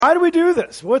why do we do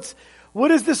this?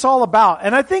 What is this all about?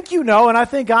 And I think you know, and I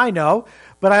think I know,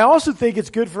 but I also think it's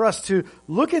good for us to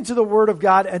look into the Word of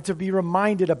God and to be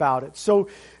reminded about it. So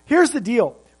here's the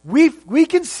deal. We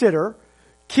consider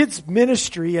kids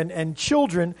ministry and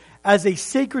children as a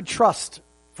sacred trust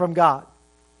from God.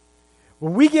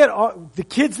 When we get the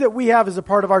kids that we have as a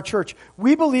part of our church,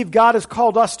 we believe God has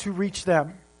called us to reach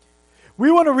them.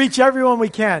 We want to reach everyone we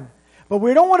can, but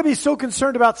we don't want to be so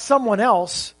concerned about someone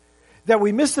else that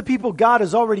we miss the people God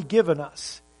has already given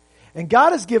us. And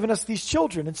God has given us these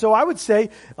children. And so I would say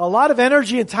a lot of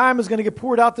energy and time is going to get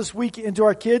poured out this week into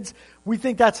our kids. We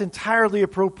think that's entirely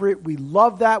appropriate. We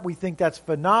love that. We think that's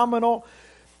phenomenal.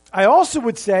 I also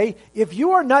would say if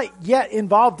you are not yet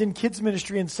involved in kids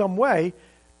ministry in some way,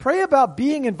 pray about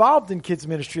being involved in kids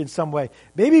ministry in some way.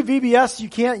 Maybe VBS, you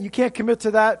can't commit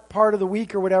to that part of the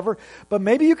week or whatever, but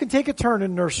maybe you can take a turn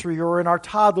in nursery or in our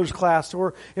toddlers class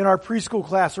or in our preschool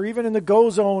class or even in the Go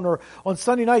Zone or on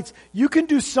Sunday nights. You can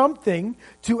do something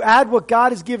to add what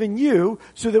God has given you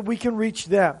so that we can reach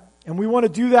them. And we want to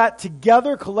do that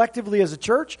together collectively as a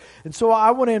church. And so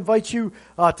I want to invite you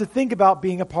to think about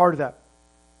being a part of that.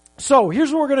 So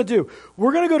here's what we're going to do.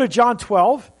 We're going to go to John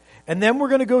 12. And then we're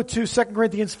going to go to 2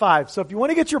 Corinthians 5. So if you want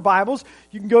to get your Bibles,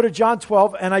 you can go to John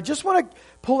 12. And I just want to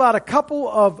pull out a couple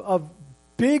of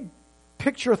big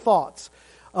picture thoughts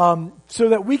so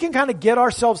that we can kind of get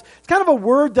ourselves, it's kind of a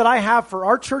word that I have for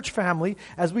our church family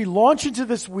as we launch into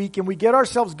this week and we get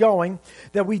ourselves going,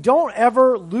 that we don't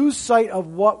ever lose sight of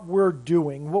what we're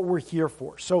doing, what we're here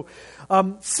for. So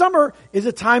summer is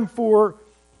a time for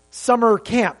summer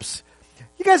camps.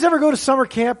 You guys ever go to summer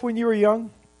camp when you were young?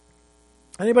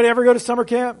 Anybody ever go to summer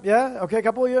camp? Yeah? Okay, a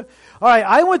couple of you? All right,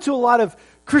 I went to a lot of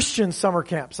Christian summer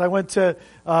camps. I went to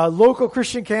local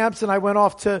Christian camps, and I went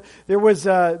off to, there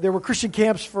were Christian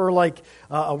camps for like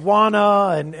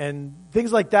Awana and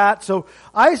things like that. So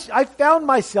I found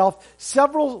myself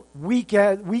several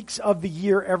weeks of the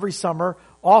year every summer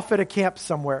off at a camp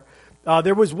somewhere.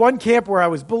 There was one camp where I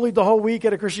was bullied the whole week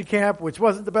at a Christian camp, which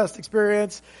wasn't the best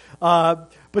experience.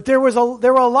 But there were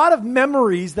a lot of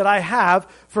memories that I have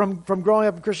from growing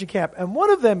up in Christian camp. And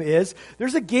one of them is,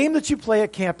 there's a game that you play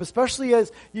at camp, especially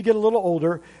as you get a little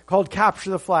older, called Capture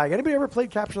the Flag. Anybody ever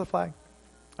played Capture the Flag?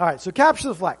 All right, so Capture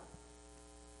the Flag.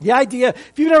 The idea,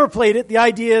 if you've never played it, the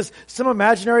idea is some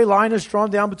imaginary line is drawn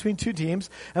down between two teams,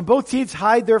 and both teams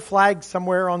hide their flag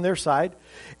somewhere on their side.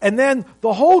 And then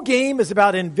the whole game is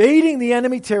about invading the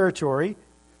enemy territory,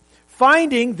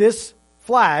 finding this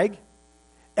flag,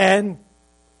 and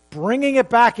bringing it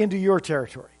back into your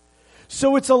territory.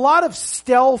 So it's a lot of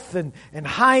stealth and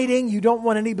hiding. You don't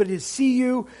want anybody to see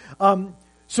you.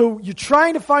 So you're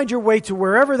trying to find your way to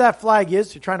wherever that flag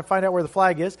is. You're trying to find out where the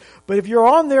flag is. But if you're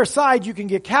on their side, you can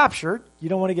get captured. You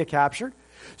don't want to get captured.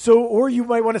 Or you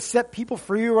might want to set people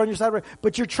free or on your side.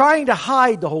 But you're trying to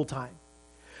hide the whole time.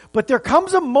 But there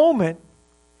comes a moment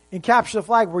in Capture the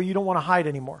Flag where you don't want to hide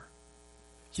anymore.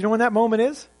 Do you know when that moment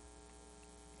is?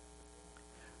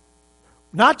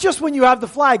 Not just when you have the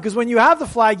flag, because when you have the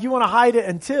flag, you want to hide it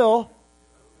until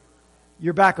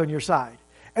you're back on your side.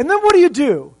 And then what do you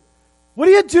do? What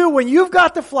do you do when you've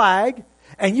got the flag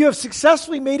and you have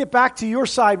successfully made it back to your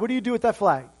side? What do you do with that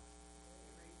flag?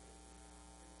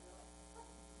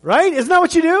 Right? Isn't that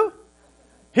what you do?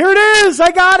 Here it is.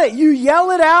 I got it. You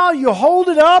yell it out. You hold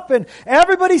it up and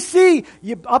everybody see.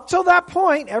 Up till that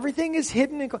point, everything is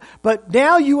hidden. But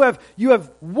now you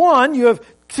have won. You have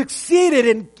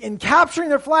succeeded in capturing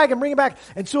their flag and bringing it back.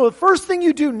 And so the first thing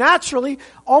you do naturally,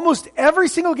 almost every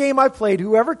single game I played,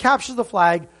 whoever captures the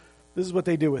flag, this is what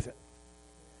they do with it.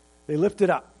 They lift it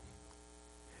up.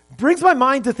 Brings my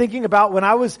mind to thinking about when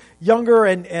I was younger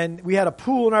and we had a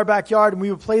pool in our backyard and we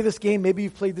would play this game. Maybe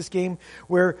you've played this game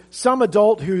where some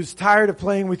adult who's tired of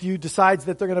playing with you decides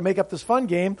that they're going to make up this fun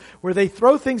game where they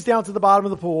throw things down to the bottom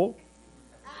of the pool.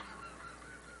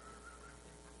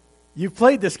 You've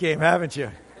played this game, haven't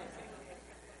you?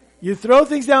 You throw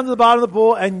things down to the bottom of the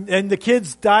pool and the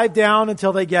kids dive down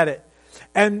until they get it.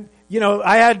 And you know,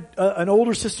 I had an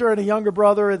older sister and a younger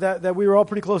brother that we were all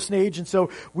pretty close in age. And so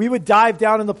we would dive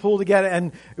down in the pool to get it.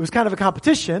 And it was kind of a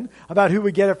competition about who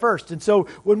would get it first. And so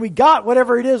when we got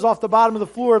whatever it is off the bottom of the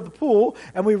floor of the pool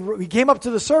and we came up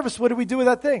to the surface, what did we do with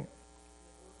that thing?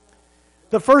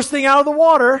 The first thing out of the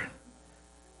water,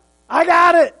 I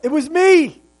got it. It was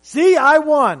me. See, I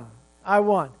won.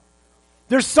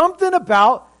 There's something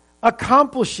about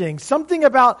accomplishing, something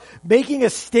about making a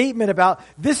statement about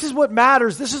this is what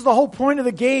matters. This is the whole point of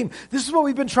the game. This is what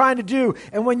we've been trying to do.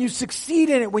 And when you succeed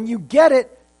in it, when you get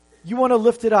it, you want to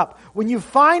lift it up. When you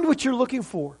find what you're looking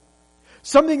for,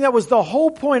 something that was the whole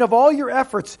point of all your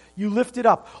efforts, you lift it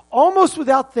up. Almost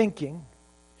without thinking,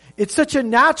 It's such a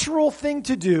natural thing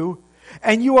to do,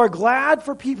 and you are glad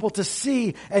for people to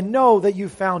see and know that you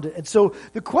found it. And so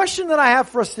the question that I have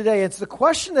for us today, it's the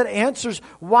question that answers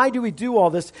why do we do all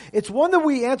this. It's one that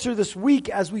we answer this week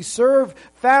as we serve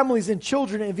families and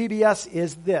children in VBS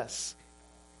is this.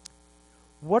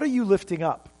 What are you lifting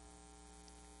up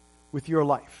with your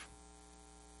life?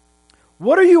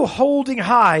 What are you holding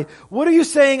high? What are you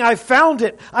saying, I found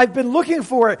it. I've been looking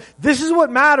for it. This is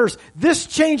what matters. This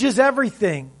changes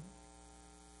everything.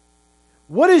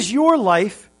 What is your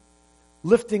life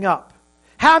lifting up?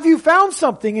 Have you found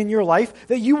something in your life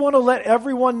that you want to let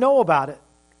everyone know about it?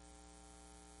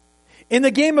 In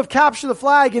the game of capture the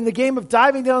flag, in the game of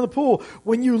diving down the pool,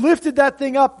 when you lifted that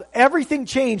thing up, everything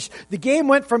changed. The game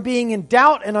went from being in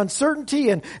doubt and uncertainty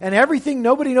and everything,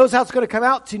 nobody knows how it's going to come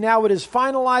out, to now it is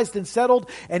finalized and settled,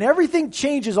 and everything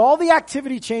changes. All the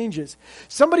activity changes.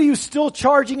 Somebody who's still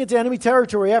charging into enemy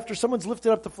territory after someone's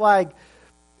lifted up the flag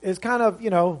is kind of,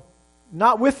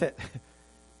 not with it.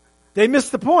 They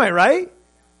missed the point, right?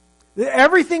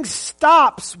 Everything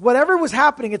stops. Whatever was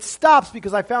happening, it stops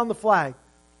because I found the flag.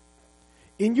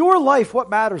 In your life, what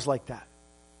matters like that?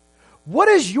 What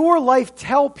does your life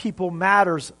tell people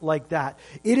matters like that?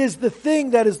 It is the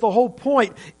thing that is the whole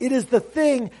point. It is the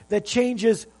thing that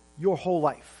changes your whole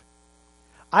life.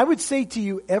 I would say to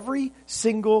you, every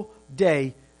single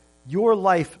day, your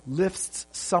life lifts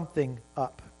something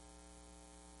up.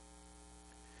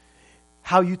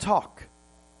 How you talk,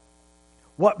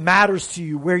 what matters to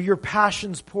you, where your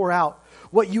passions pour out,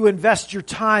 what you invest your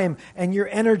time and your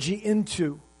energy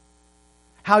into,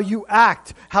 how you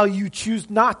act, how you choose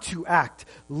not to act,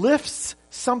 lifts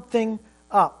something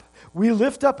up. We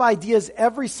lift up ideas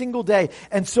every single day.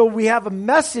 And so we have a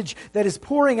message that is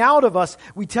pouring out of us.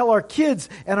 We tell our kids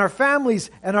and our families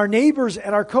and our neighbors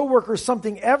and our coworkers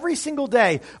something every single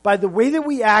day by the way that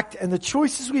we act and the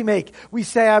choices we make. We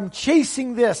say, I'm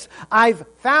chasing this. I've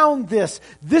found this.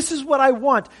 This is what I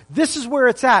want. This is where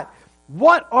it's at.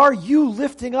 What are you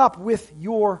lifting up with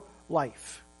your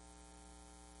life?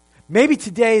 Maybe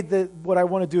today what I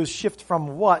want to do is shift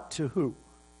from what to who.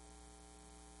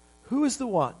 Who is the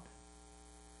one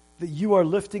that you are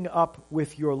lifting up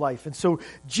with your life? And so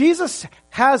Jesus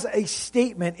has a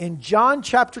statement in John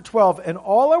chapter 12, and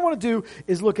all I want to do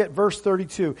is look at verse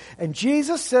 32. And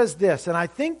Jesus says this, and I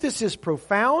think this is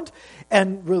profound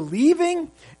and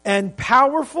relieving and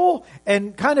powerful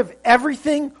and kind of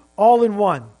everything all in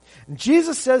one. And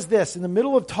Jesus says this in the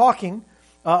middle of talking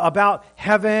about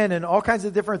heaven and all kinds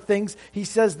of different things. He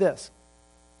says this,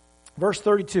 verse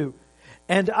 32,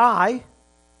 and I,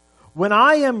 when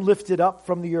I am lifted up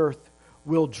from the earth,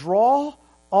 will draw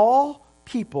all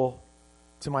people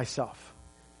to myself.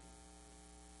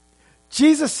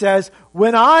 Jesus says,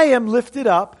 when I am lifted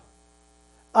up,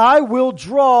 I will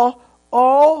draw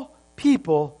all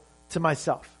people to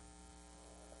myself.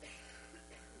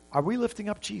 Are we lifting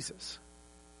up Jesus?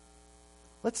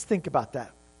 Let's think about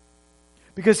that.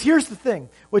 Because here's the thing.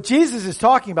 What Jesus is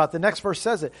talking about, the next verse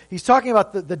says it. He's talking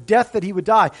about the death that he would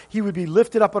die. He would be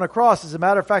lifted up on a cross. As a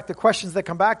matter of fact, the questions that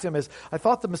come back to him is, I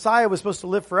thought the Messiah was supposed to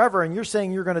live forever, and you're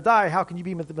saying you're going to die. How can you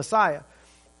be the Messiah?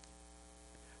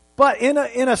 But in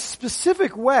a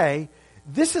specific way,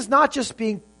 this is not just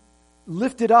being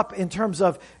lifted up in terms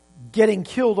of getting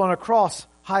killed on a cross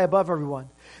high above everyone.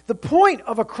 The point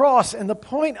of a cross and the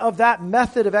point of that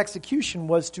method of execution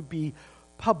was to be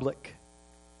public.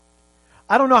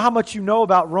 I don't know how much you know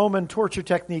about Roman torture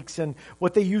techniques and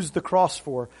what they used the cross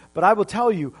for, but I will tell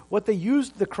you, what they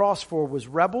used the cross for was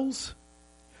rebels,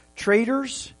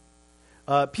 traitors,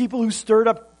 people who stirred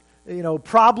up,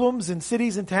 problems in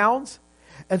cities and towns.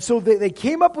 And so they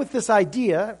came up with this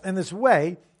idea and this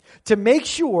way to make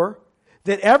sure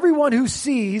that everyone who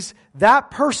sees that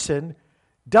person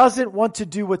doesn't want to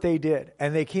do what they did.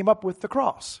 And they came up with the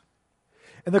cross.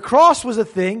 And the cross was a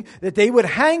thing that they would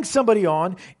hang somebody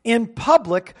on in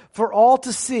public for all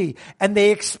to see. And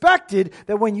they expected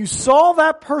that when you saw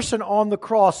that person on the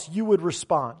cross, you would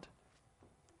respond.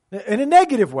 In a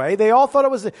negative way. They all thought it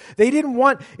was, they didn't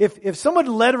want, if someone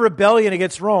led a rebellion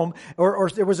against Rome, or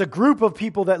there was a group of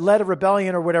people that led a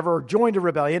rebellion or whatever, or joined a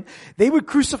rebellion, they would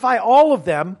crucify all of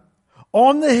them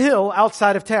on the hill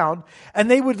outside of town, and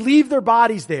they would leave their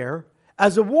bodies there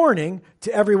as a warning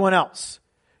to everyone else.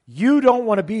 You don't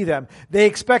want to be them. They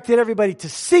expected everybody to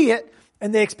see it,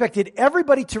 and they expected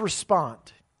everybody to respond.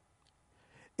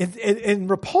 In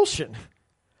repulsion,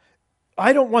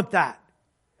 I don't want that.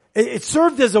 It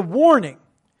served as a warning.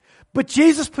 But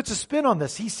Jesus puts a spin on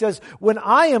this. He says, when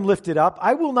I am lifted up,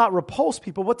 I will not repulse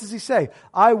people. What does he say?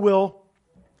 I will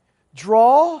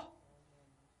draw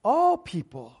all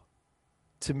people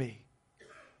to me.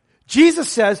 Jesus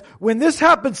says, when this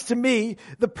happens to me,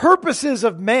 the purposes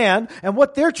of man and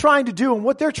what they're trying to do and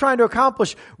what they're trying to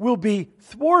accomplish will be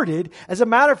thwarted. As a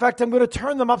matter of fact, I'm going to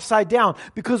turn them upside down,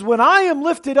 because when I am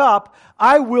lifted up,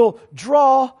 I will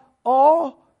draw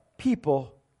all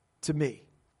people to me.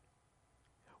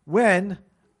 When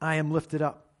I am lifted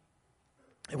up.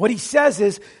 And what he says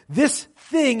is, this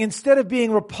thing, instead of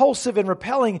being repulsive and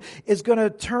repelling, is going to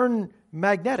turn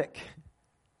magnetic.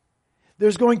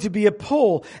 There's going to be a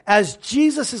pull as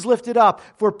Jesus is lifted up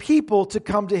for people to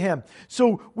come to him.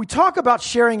 So we talk about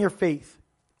sharing your faith.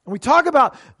 And we talk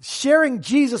about sharing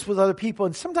Jesus with other people.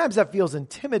 And sometimes that feels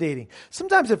intimidating.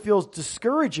 Sometimes it feels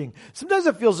discouraging. Sometimes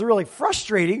it feels really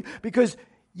frustrating, because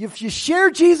if you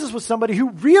share Jesus with somebody who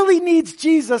really needs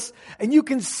Jesus and you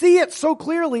can see it so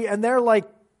clearly and they're like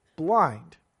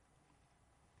blind.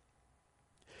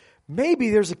 Maybe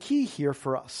there's a key here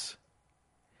for us.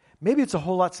 Maybe it's a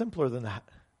whole lot simpler than that.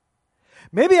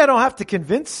 Maybe I don't have to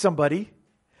convince somebody.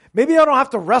 Maybe I don't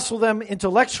have to wrestle them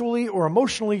intellectually or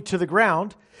emotionally to the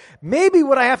ground. Maybe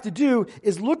what I have to do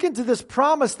is look into this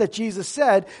promise that Jesus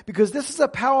said, because this is a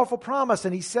powerful promise.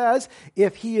 And he says,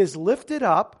 if he is lifted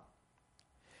up,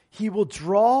 he will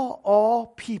draw all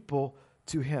people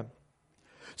to him.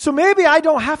 So maybe I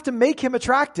don't have to make him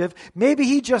attractive. Maybe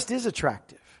he just is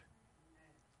attractive.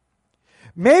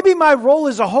 Maybe my role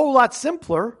is a whole lot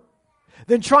simpler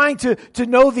than trying to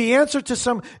know the answer to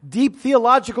some deep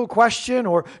theological question,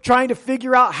 or trying to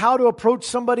figure out how to approach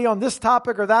somebody on this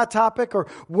topic or that topic, or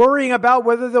worrying about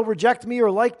whether they'll reject me or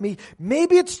like me.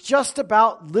 Maybe it's just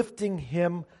about lifting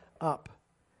him up.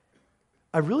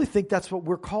 I really think that's what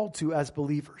we're called to as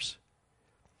believers.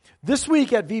 This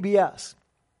week at VBS,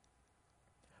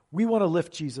 we want to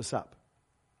lift Jesus up.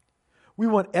 We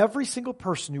want every single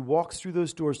person who walks through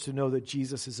those doors to know that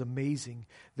Jesus is amazing,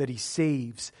 that he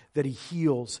saves, that he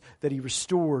heals, that he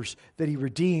restores, that he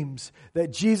redeems,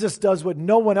 that Jesus does what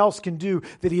no one else can do,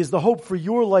 that he is the hope for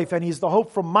your life and he is the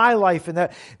hope for my life, and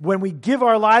that when we give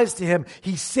our lives to him,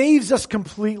 he saves us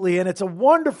completely, and it's a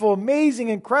wonderful, amazing,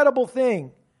 incredible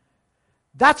thing.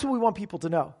 That's what we want people to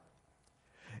know.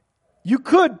 You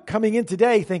could, coming in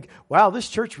today, think, wow, this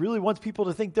church really wants people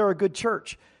to think they're a good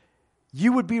church.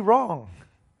 You would be wrong.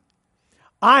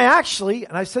 I actually,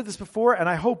 and I've said this before, and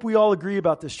I hope we all agree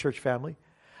about this, church family,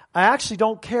 I actually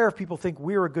don't care if people think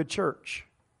we're a good church.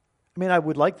 I mean, I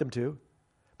would like them to,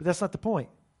 but that's not the point.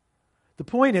 The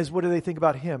point is, what do they think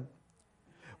about him?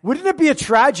 Wouldn't it be a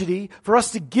tragedy for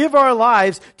us to give our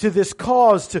lives to this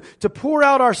cause, to pour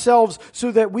out ourselves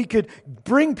so that we could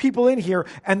bring people in here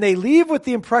and they leave with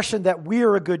the impression that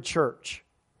we're a good church,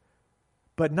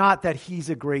 but not that he's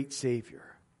a great Savior?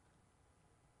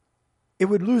 It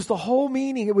would lose the whole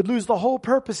meaning. It would lose the whole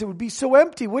purpose. It would be so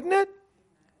empty, wouldn't it?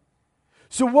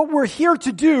 So what we're here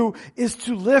to do is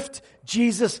to lift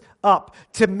Jesus up,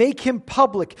 to make him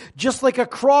public. Just like a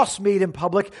cross made him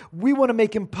public, we want to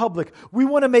make him public. We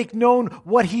want to make known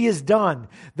what he has done.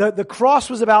 The cross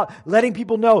was about letting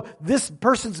people know this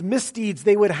person's misdeeds.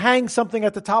 They would hang something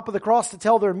at the top of the cross to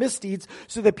tell their misdeeds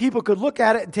so that people could look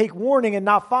at it and take warning and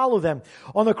not follow them.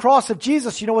 On the cross of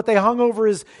Jesus, you know what they hung over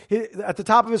at the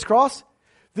top of his cross?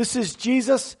 This is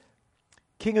Jesus,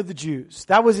 King of the Jews.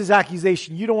 That was his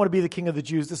accusation. You don't want to be the King of the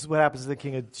Jews. This is what happens to the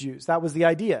King of the Jews. That was the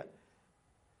idea.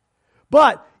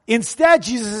 But instead,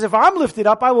 Jesus says, if I'm lifted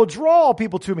up, I will draw all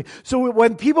people to me. So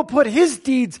when people put his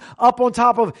deeds up on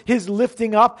top of his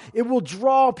lifting up, it will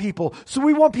draw people. So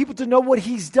we want people to know what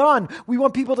he's done. We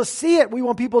want people to see it. We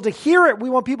want people to hear it. We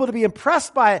want people to be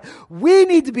impressed by it. We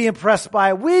need to be impressed by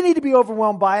it. We need to be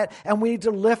overwhelmed by it. And we need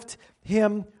to lift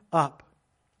him up,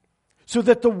 so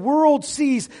that the world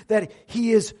sees that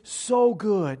he is so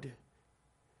good,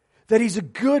 that he's a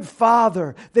good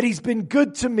father, that he's been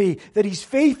good to me, that he's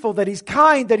faithful, that he's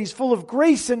kind, that he's full of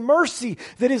grace and mercy,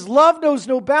 that his love knows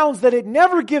no bounds, that it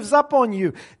never gives up on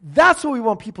you. That's what we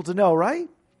want people to know, right?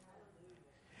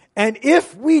 And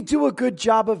if we do a good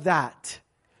job of that,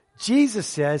 Jesus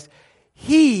says,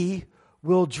 he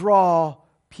will draw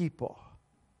people.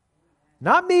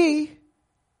 Not me,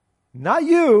 not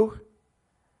you.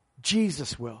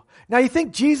 Jesus will. Now, you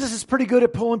think Jesus is pretty good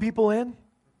at pulling people in?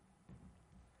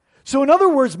 So in other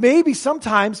words, maybe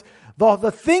sometimes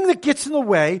the thing that gets in the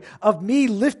way of me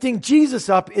lifting Jesus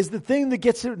up is the thing that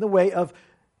gets in the way of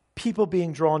people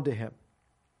being drawn to him.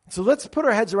 So let's put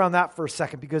our heads around that for a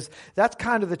second, because that's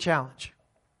kind of the challenge.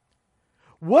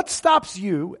 What stops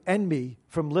you and me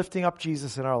from lifting up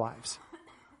Jesus in our lives?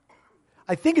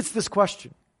 I think it's this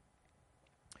question.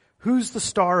 Who's the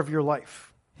star of your life?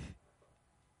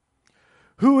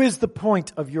 Who is the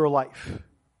point of your life?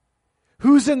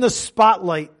 Who's in the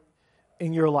spotlight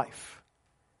in your life?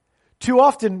 Too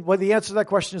often, the answer to that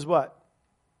question is what?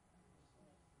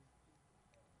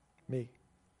 Me.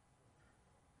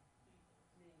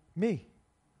 Me.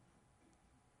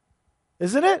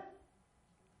 Isn't it?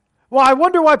 Well, I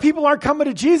wonder why people aren't coming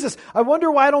to Jesus. I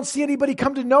wonder why I don't see anybody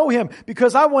come to know Him.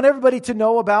 Because I want everybody to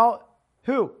know about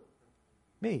who?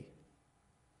 Me.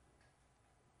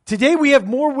 Today we have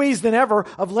more ways than ever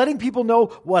of letting people know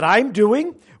what I'm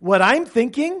doing, what I'm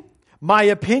thinking, my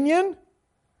opinion,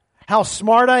 how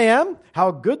smart I am,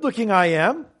 how good looking I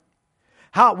am,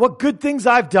 what good things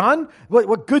I've done,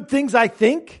 what good things I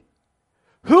think.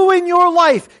 Who in your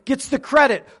life gets the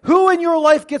credit? Who in your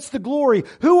life gets the glory?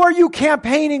 Who are you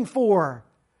campaigning for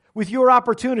with your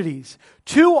opportunities?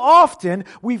 Too often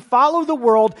we follow the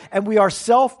world and we are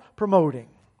self-promoting.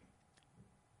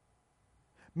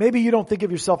 Maybe you don't think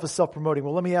of yourself as self-promoting.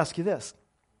 Well, let me ask you this.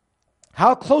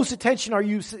 How close attention are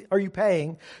you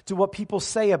paying to what people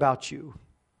say about you?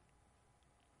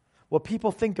 What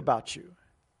people think about you?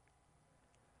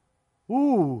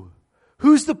 Ooh,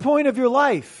 who's the point of your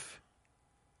life?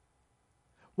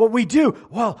 What we do,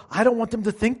 well, I don't want them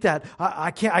to think that.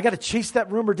 I can't, I got to chase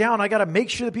that rumor down. I got to make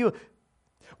sure that people,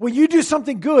 when you do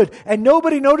something good and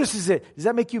nobody notices it, does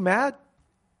that make you mad?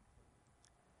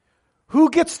 Who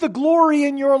gets the glory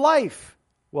in your life?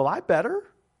 Well, I better.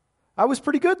 I was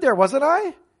pretty good there, wasn't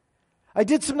I? I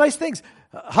did some nice things.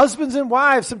 Husbands and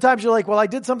wives, sometimes you're like, well, I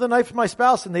did something nice for my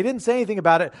spouse and they didn't say anything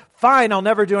about it. Fine, I'll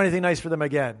never do anything nice for them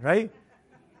again, right?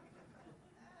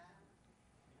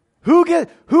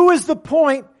 Who is the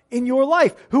point in your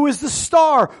life? Who is the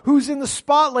star? Who's in the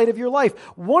spotlight of your life?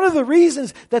 One of the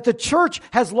reasons that the church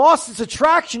has lost its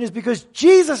attraction is because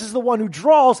Jesus is the one who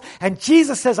draws, and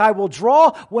Jesus says, I will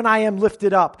draw when I am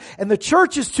lifted up. And the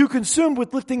church is too consumed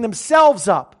with lifting themselves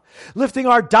up, lifting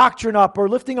our doctrine up, or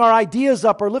lifting our ideas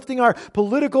up, or lifting our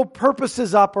political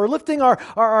purposes up, or lifting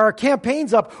our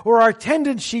campaigns up, or our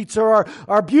attendance sheets, or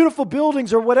our beautiful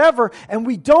buildings, or whatever, and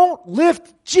we don't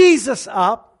lift Jesus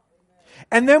up.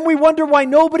 And then we wonder why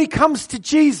nobody comes to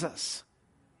Jesus.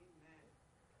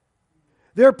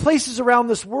 There are places around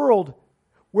this world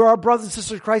where our brothers and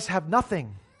sisters in Christ have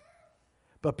nothing.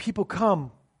 But people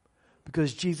come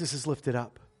because Jesus is lifted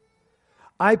up.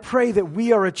 I pray that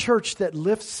we are a church that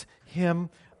lifts Him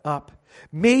up.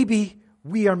 Maybe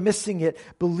we are missing it.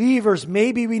 Believers,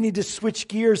 maybe we need to switch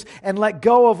gears and let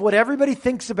go of what everybody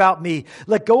thinks about me.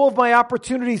 Let go of my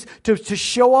opportunities to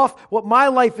show off what my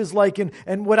life is like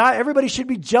and what everybody should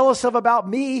be jealous of about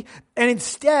me. And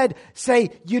instead say,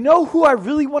 you know who I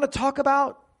really want to talk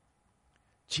about?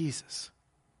 Jesus.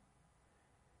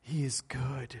 He is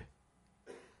good.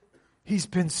 He's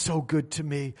been so good to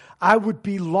me. I would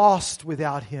be lost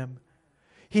without Him.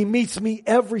 He meets me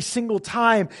every single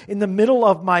time in the middle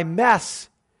of my mess.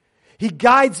 He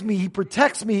guides me, He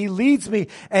protects me, He leads me.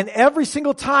 And every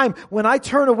single time when I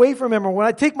turn away from Him or when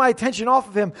I take my attention off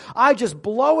of Him, I just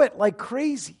blow it like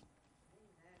crazy.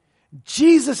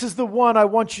 Jesus is the one I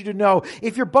want you to know.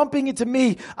 If you're bumping into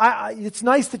me, it's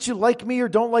nice that you like me or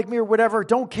don't like me or whatever.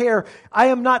 Don't care. I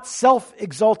am not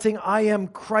self-exalting. I am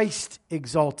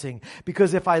Christ-exalting.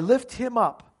 Because if I lift Him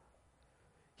up,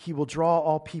 He will draw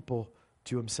all people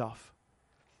to Himself.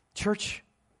 Church,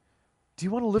 do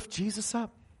you want to lift Jesus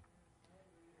up?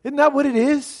 Isn't that what it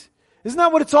is? Isn't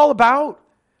that what it's all about?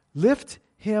 Lift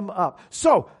Him up.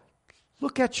 So,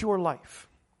 look at your life.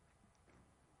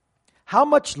 How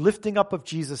much lifting up of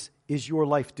Jesus is your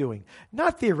life doing?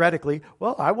 Not theoretically,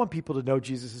 well, I want people to know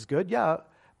Jesus is good. Yeah.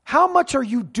 How much are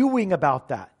you doing about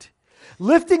that?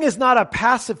 Lifting is not a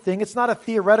passive thing. It's not a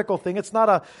theoretical thing. It's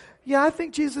not I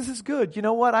think Jesus is good. You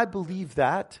know what? I believe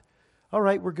that. All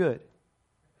right, we're good.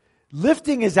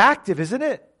 Lifting is active, isn't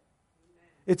it?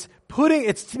 It's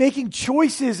making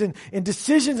choices and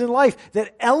decisions in life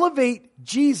that elevate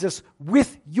Jesus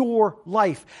with your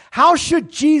life. How should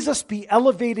Jesus be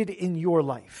elevated in your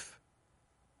life?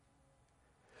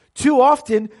 Too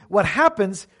often, what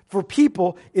happens for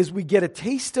people is we get a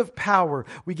taste of power.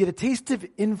 We get a taste of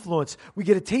influence. We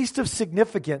get a taste of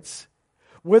significance.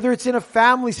 Whether it's in a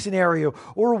family scenario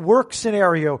or a work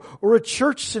scenario or a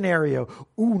church scenario.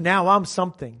 Ooh, now I'm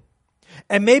something.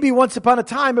 And maybe once upon a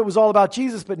time it was all about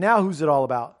Jesus, but now who's it all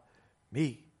about?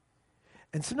 Me.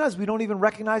 And sometimes we don't even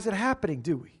recognize it happening,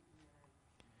 do we?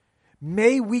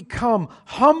 May we come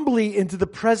humbly into the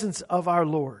presence of our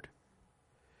Lord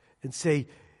and say,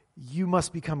 you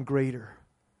must become greater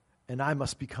and I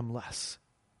must become less.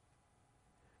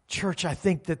 Church, I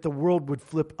think that the world would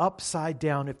flip upside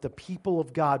down if the people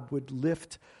of God would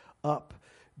lift up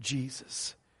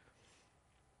Jesus.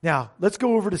 Now, let's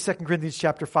go over to 2 Corinthians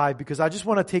chapter 5 because I just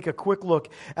want to take a quick look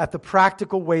at the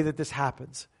practical way that this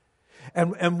happens.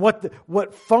 and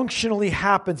what functionally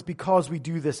happens because we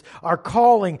do this, our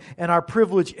calling and our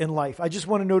privilege in life. I just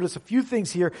want to notice a few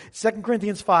things here. 2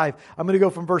 Corinthians 5, I'm going to go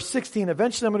from verse 16.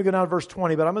 Eventually I'm going to go down to verse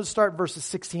 20, but I'm going to start verses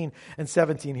 16 and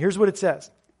 17. Here's what it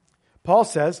says. Paul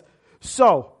says,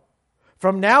 "So,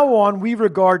 from now on we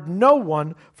regard no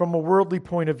one from a worldly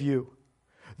point of view.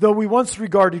 Though we once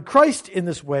regarded Christ in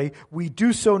this way, we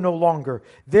do so no longer.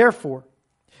 Therefore,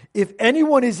 if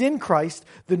anyone is in Christ,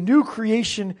 the new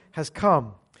creation has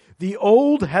come. The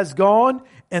old has gone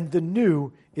and the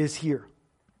new is here."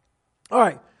 All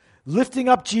right. Lifting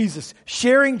up Jesus,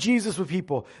 sharing Jesus with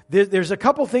people. There's a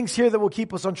couple things here that will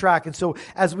keep us on track. And so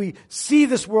as we see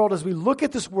this world, as we look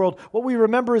at this world, what we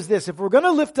remember is this. If we're going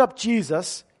to lift up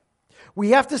Jesus,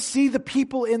 we have to see the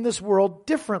people in this world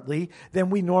differently than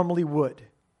we normally would.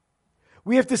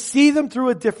 We have to see them through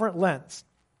a different lens.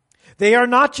 They are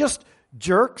not just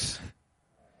jerks,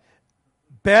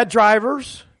 bad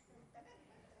drivers,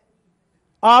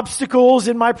 obstacles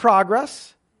in my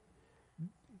progress.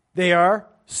 They are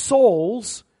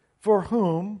souls for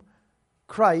whom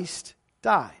Christ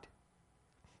died.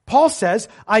 Paul says,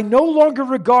 I no longer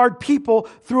regard people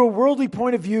through a worldly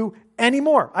point of view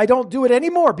anymore. I don't do it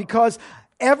anymore because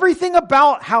everything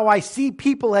about how I see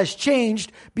people has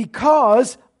changed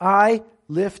because I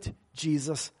lift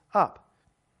Jesus up.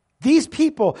 These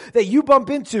people that you bump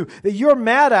into, that you're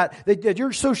mad at, that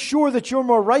you're so sure that you're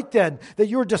more right than, that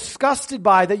you're disgusted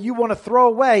by, that you want to throw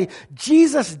away,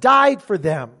 Jesus died for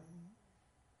them.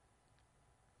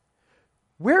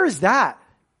 Where is that?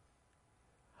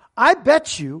 I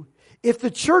bet you if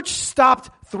the church stopped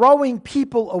throwing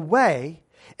people away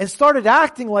and started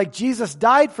acting like Jesus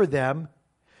died for them,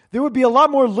 there would be a lot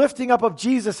more lifting up of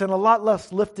Jesus and a lot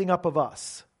less lifting up of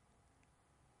us.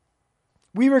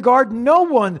 We regard no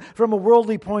one from a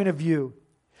worldly point of view.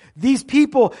 These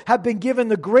people have been given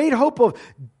the great hope of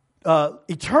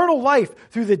eternal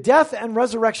life through the death and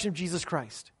resurrection of Jesus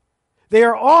Christ. They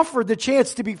are offered the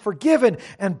chance to be forgiven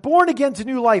and born again to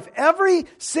new life, every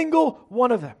single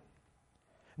one of them.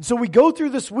 And so we go through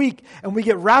this week and we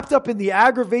get wrapped up in the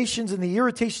aggravations and the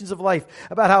irritations of life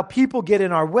about how people get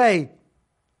in our way,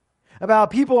 about how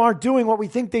people aren't doing what we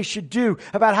think they should do,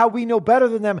 about how we know better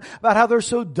than them, about how they're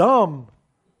so dumb,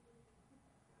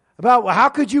 about how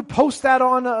could you post that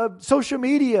on social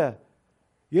media?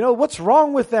 You know, what's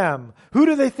wrong with them? Who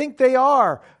do they think they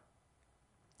are?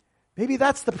 Maybe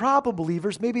that's the problem,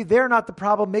 believers. Maybe they're not the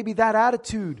problem. Maybe that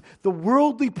attitude, the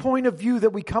worldly point of view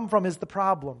that we come from is the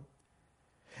problem.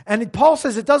 And Paul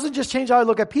says it doesn't just change how I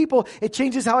look at people, it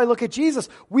changes how I look at Jesus.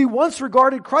 We once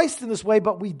regarded Christ in this way,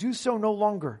 but we do so no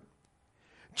longer.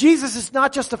 Jesus is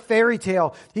not just a fairy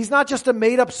tale. He's not just a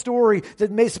made-up story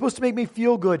that's supposed to make me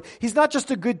feel good. He's not just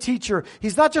a good teacher.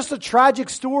 He's not just a tragic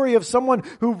story of someone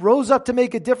who rose up to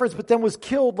make a difference but then was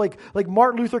killed like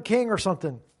Martin Luther King or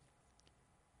something.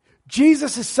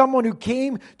 Jesus is someone who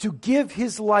came to give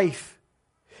his life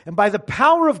and by the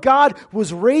power of God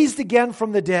was raised again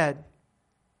from the dead.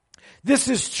 This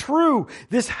is true.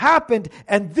 This happened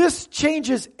and this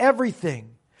changes everything.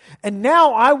 And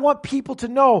now I want people to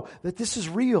know that this is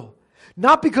real.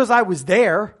 Not because I was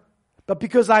there, but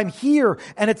because I'm here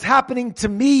and it's happening to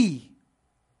me.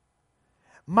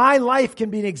 My life can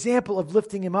be an example of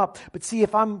lifting him up. But see,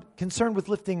 if I'm concerned with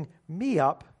lifting me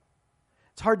up,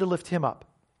 it's hard to lift him up.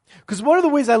 Because one of the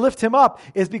ways I lift him up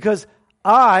is because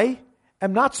I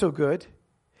am not so good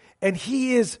and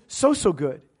he is so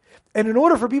good. And in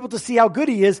order for people to see how good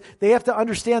he is, they have to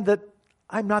understand that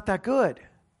I'm not that good.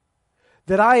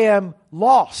 That I am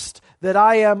lost, that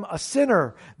I am a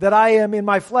sinner, that I am in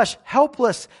my flesh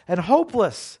helpless and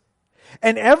hopeless.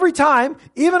 And every time,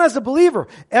 even as a believer,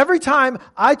 every time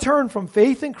I turn from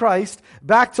faith in Christ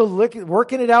back to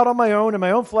working it out on my own in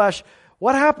my own flesh,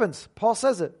 what happens? Paul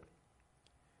says it.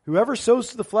 Whoever sows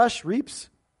to the flesh reaps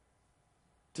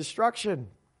destruction,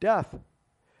 death.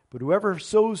 But whoever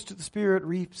sows to the Spirit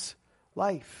reaps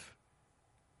life.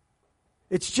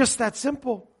 It's just that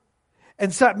simple.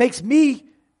 And so it makes me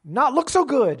not look so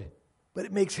good, but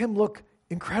it makes him look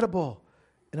incredible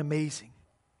and amazing.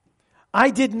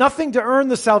 I did nothing to earn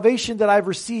the salvation that I've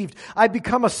received. I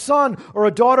become a son or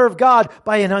a daughter of God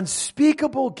by an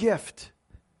unspeakable gift.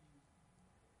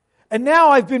 And now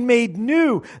I've been made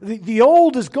new. The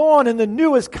old is gone and the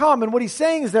new has come. And what he's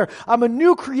saying is I'm a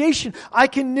new creation. I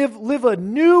can live a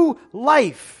new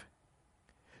life.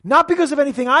 Not because of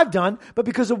anything I've done, but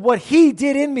because of what he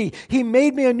did in me. He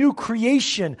made me a new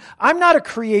creation. I'm not a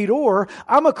creator.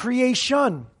 I'm a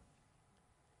creation.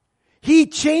 He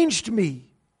changed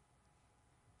me.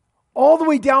 all the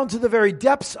way down to the very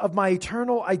depths of my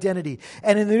eternal identity.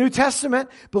 And in the New Testament,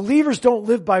 believers don't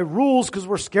live by rules because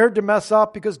we're scared to mess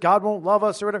up because God won't love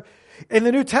us or whatever. In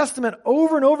the New Testament,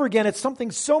 over and over again, it's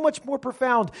something so much more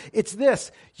profound. It's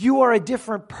this: you are a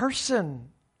different person,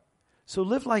 so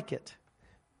live like it.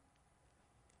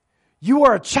 You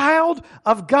are a child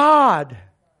of God.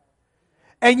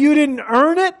 And you didn't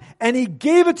earn it, and He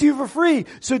gave it to you for free.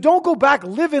 So don't go back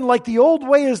living like the old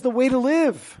way is the way to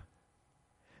live.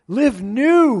 Live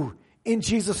new in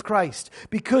Jesus Christ,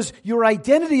 because your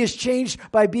identity is changed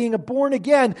by being born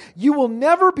again. You will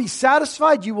never be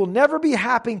satisfied. You will never be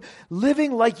happy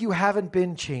living like you haven't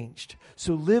been changed.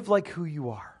 So live like who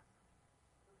you are.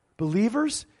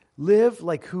 Believers, live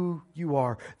like who you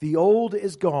are. The old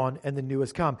is gone and the new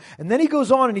has come. And then he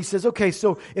goes on and he says, okay,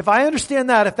 so if I understand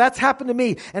that, if that's happened to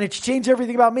me and it's changed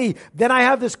everything about me, then I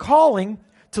have this calling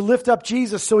to lift up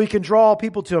Jesus so He can draw all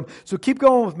people to Him. So keep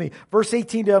going with me. Verse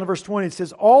 18 down to verse 20, it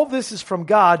says, all this is from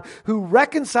God, who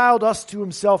reconciled us to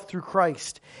Himself through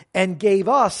Christ and gave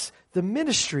us the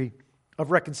ministry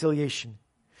of reconciliation.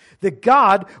 That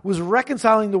God was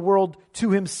reconciling the world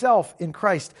to Himself in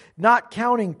Christ, not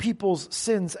counting people's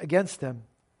sins against them.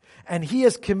 And He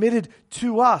has committed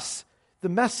to us the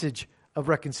message of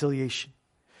reconciliation.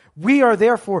 We are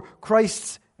therefore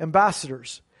Christ's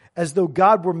ambassadors. As though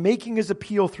God were making His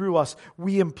appeal through us,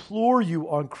 we implore you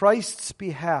on Christ's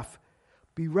behalf,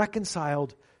 be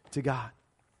reconciled to God.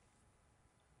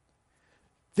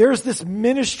 There's this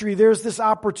ministry, there's this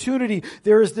opportunity,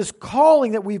 there is this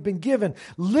calling that we've been given,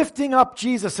 lifting up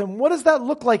Jesus. And what does that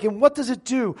look like and what does it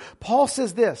do? Paul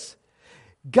says this: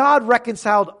 God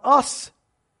reconciled us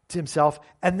to Himself,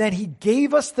 and then He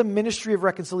gave us the ministry of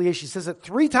reconciliation. He says it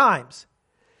 3 times.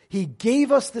 He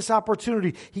gave us this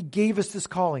opportunity. He gave us this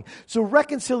calling. So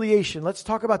reconciliation, let's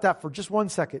talk about that for just 1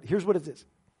 second. Here's what it is.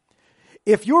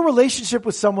 If your relationship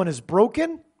with someone is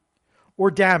broken or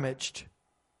damaged,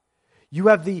 you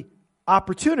have the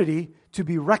opportunity to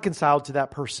be reconciled to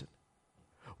that person.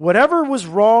 Whatever was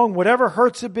wrong, whatever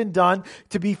hurts have been done,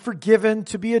 to be forgiven,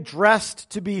 to be addressed,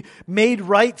 to be made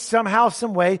right somehow,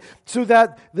 some way, so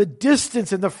that the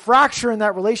distance and the fracture in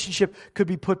that relationship could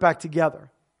be put back together.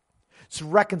 It's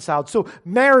reconciled. So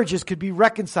marriages could be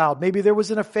reconciled. Maybe there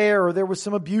was an affair or there was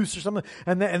some abuse or something,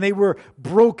 and they were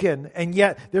broken, and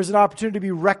yet there's an opportunity to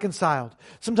be reconciled.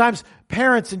 Sometimes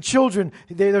parents and children,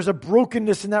 there's a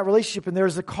brokenness in that relationship, and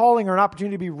there's a calling or an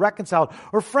opportunity to be reconciled.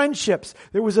 Or friendships,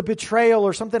 there was a betrayal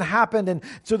or something happened, and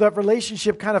so that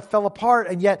relationship kind of fell apart,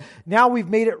 and yet now we've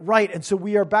made it right, and so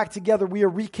we are back together, we are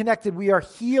reconnected, we are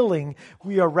healing,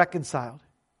 we are reconciled.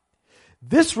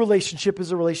 This relationship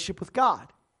is a relationship with God.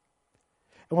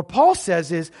 And what Paul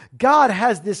says is God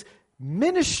has this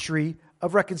ministry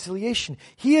of reconciliation.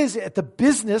 He is at the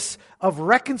business of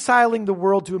reconciling the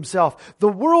world to Himself. The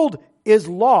world is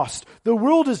lost. The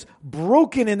world is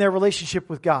broken in their relationship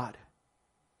with God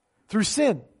through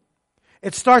sin.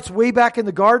 It starts way back in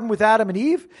the garden with Adam and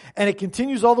Eve, and it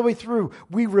continues all the way through.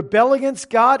 We rebel against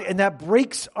God, and that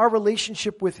breaks our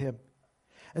relationship with Him.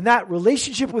 And that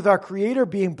relationship with our Creator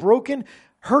being broken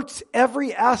hurts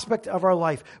every aspect of our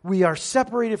life. We are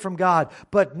separated from God.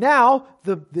 But now,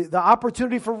 the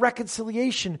opportunity for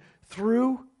reconciliation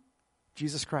through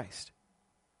Jesus Christ.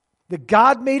 That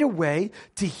God made a way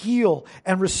to heal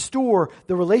and restore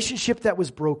the relationship that was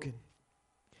broken.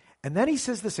 And then He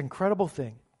says this incredible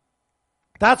thing.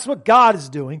 That's what God is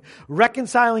doing,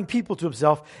 reconciling people to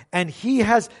Himself, and He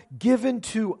has given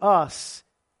to us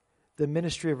the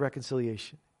ministry of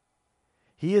reconciliation.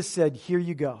 He has said, here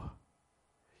you go.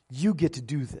 You get to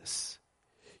do this.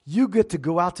 You get to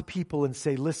go out to people and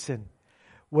say, listen,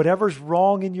 whatever's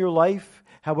wrong in your life,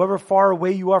 however far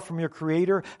away you are from your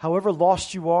Creator, however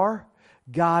lost you are,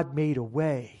 God made a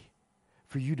way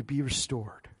for you to be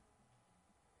restored.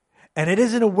 And it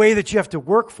isn't a way that you have to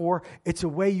work for. It's a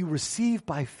way you receive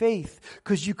by faith,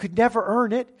 because you could never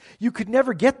earn it. You could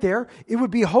never get there. It would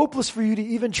be hopeless for you to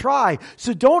even try.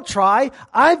 So don't try.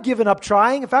 I've given up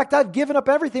trying. In fact, I've given up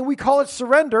everything. We call it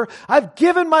surrender. I've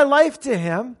given my life to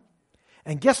Him.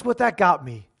 And guess what that got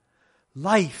me?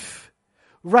 Life,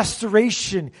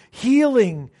 restoration,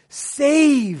 healing,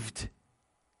 saved,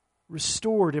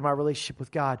 restored in my relationship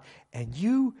with God. And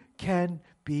you can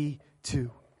be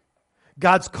too.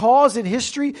 God's cause in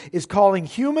history is calling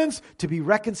humans to be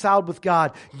reconciled with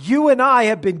God. You and I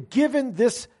have been given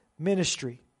this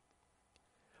ministry.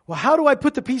 Well, how do I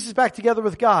put the pieces back together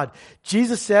with God?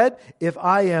 Jesus said, if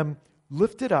I am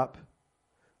lifted up,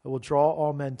 I will draw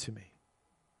all men to me.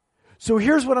 So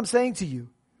here's what I'm saying to you.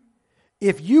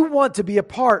 If you want to be a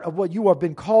part of what you have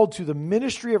been called to, the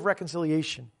ministry of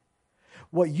reconciliation,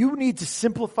 what you need to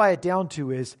simplify it down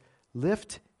to is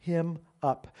lift him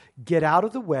up. Get out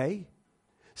of the way.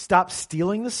 Stop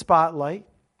stealing the spotlight.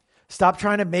 Stop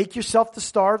trying to make yourself the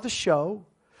star of the show.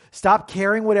 Stop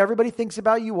caring what everybody thinks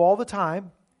about you all the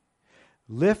time.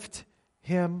 Lift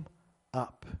him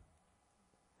up.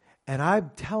 And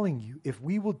I'm telling you, if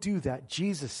we will do that,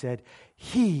 Jesus said,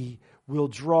 he will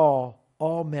draw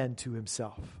all men to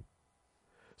himself.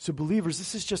 So believers,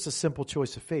 this is just a simple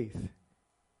choice of faith.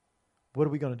 What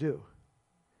are we going to do?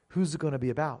 Who's it going to be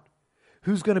about?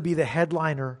 Who's going to be the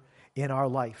headliner in our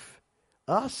life?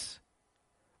 Us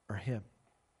or him?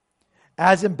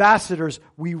 As ambassadors,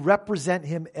 we represent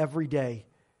him every day.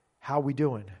 How are we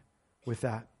doing with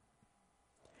that?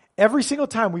 Every single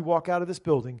time we walk out of this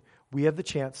building, we have the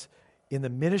chance in the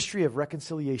ministry of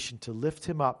reconciliation to lift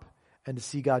him up and to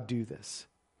see God do this.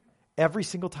 Every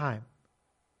single time.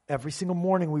 Every single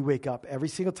morning we wake up, every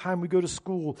single time we go to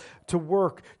school, to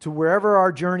work, to wherever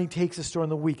our journey takes us during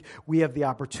the week, we have the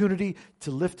opportunity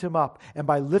to lift him up. And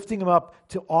by lifting him up,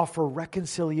 to offer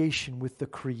reconciliation with the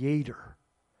Creator.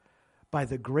 By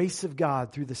the grace of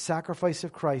God, through the sacrifice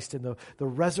of Christ and the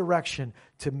resurrection,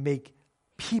 to make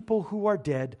people who are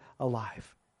dead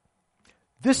alive.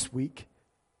 This week,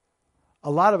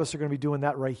 a lot of us are going to be doing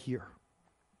that right here.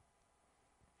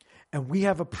 And we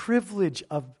have a privilege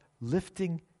of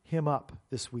lifting him up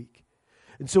this week.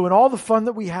 And so in all the fun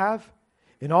that we have,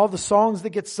 in all the songs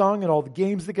that get sung, and all the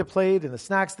games that get played, and the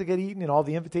snacks that get eaten, and all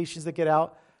the invitations that get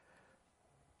out,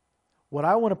 what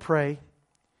I want to pray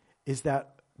is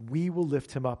that we will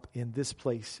lift him up in this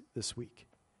place this week.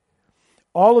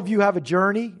 All of you have a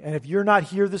journey, and if you're not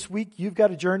here this week, you've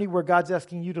got a journey where God's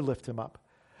asking you to lift him up.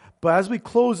 But as we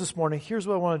close this morning, here's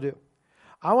what I want to do.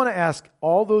 I want to ask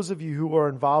all those of you who are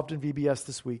involved in VBS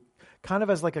this week, kind of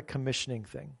as like a commissioning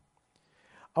thing.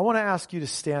 I want to ask you to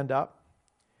stand up,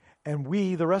 and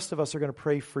we, the rest of us, are going to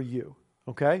pray for you,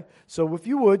 okay? So if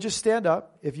you would, just stand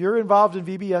up. If you're involved in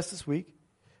VBS this week,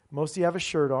 most of you have a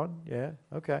shirt on. Yeah,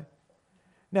 okay.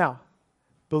 Now,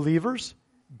 believers,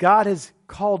 God has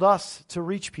called us to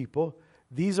reach people.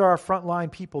 These are our frontline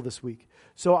people this week.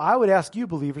 So I would ask you,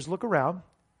 believers, look around,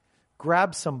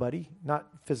 grab somebody, not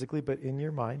physically, but in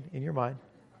your mind,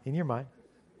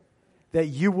 that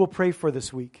you will pray for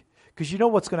this week. Because you know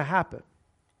what's going to happen.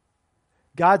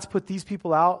 God's put these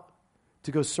people out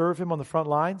to go serve him on the front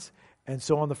lines. And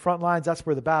so on the front lines, that's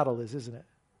where the battle is, isn't it?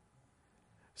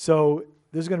 So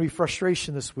there's going to be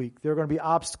frustration this week. There are going to be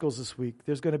obstacles this week.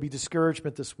 There's going to be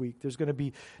discouragement this week. There's going to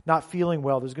be not feeling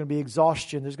well. There's going to be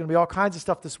exhaustion. There's going to be all kinds of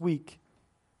stuff this week.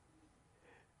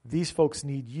 These folks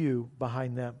need you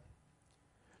behind them.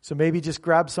 So maybe just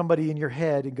grab somebody in your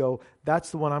head and go,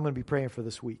 that's the one I'm going to be praying for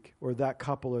this week, or that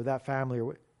couple, or that family.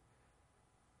 Or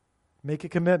make a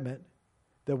commitment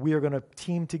that we are going to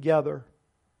team together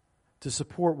to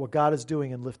support what God is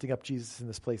doing in lifting up Jesus in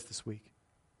this place this week.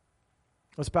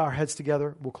 Let's bow our heads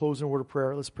together. We'll close in a word of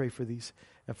prayer. Let's pray for these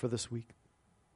and for this week.